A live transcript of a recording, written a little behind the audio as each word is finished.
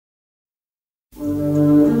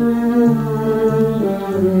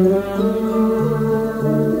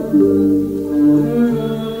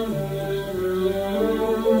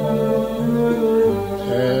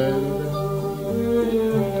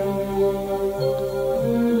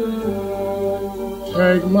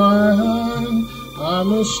Take my hand,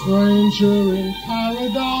 I'm a stranger in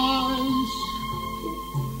paradise,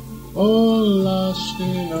 oh, lost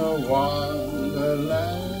in a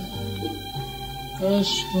wonderland, a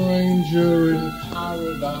stranger in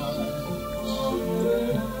paradise.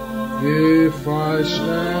 If I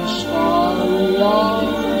stand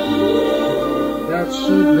starry-eyed, that's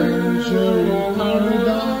a danger in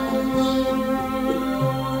paradise,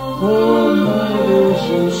 for mortals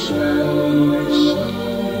who stand beside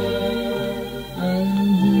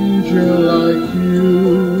like you.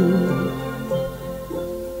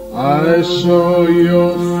 I saw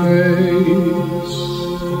your face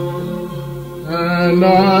and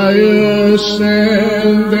I ascended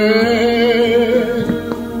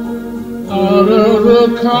out of the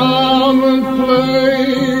commonplace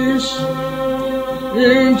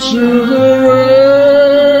into the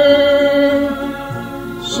rain,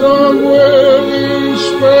 somewhere in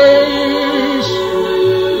space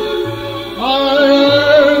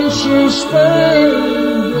suspended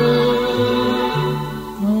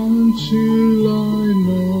until I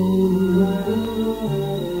know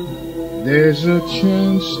there's a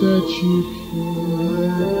chance that you can.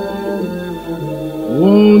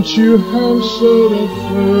 Won't you have sort of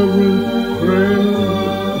fervent prayer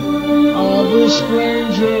of a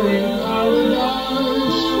stranger in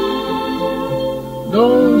paradise?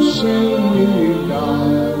 Don't send me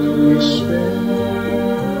down in despair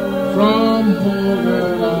from heaven,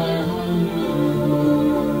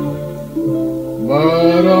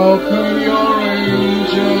 but open your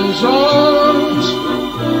angel's arms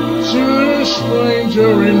to a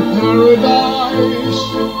stranger in paradise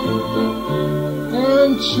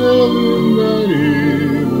and tell him that he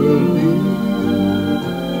will be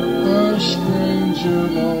a stranger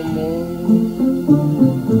no more.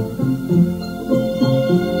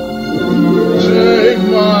 Take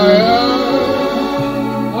my hand,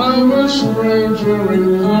 I'm a stranger in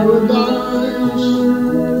paradise,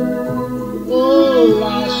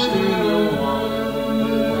 lost in a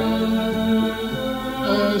wonderland,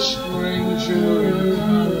 a stranger in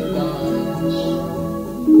paradise.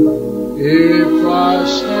 If I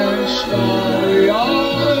stand starry-eyed,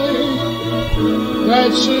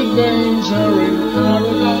 that's a danger in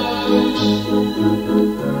paradise.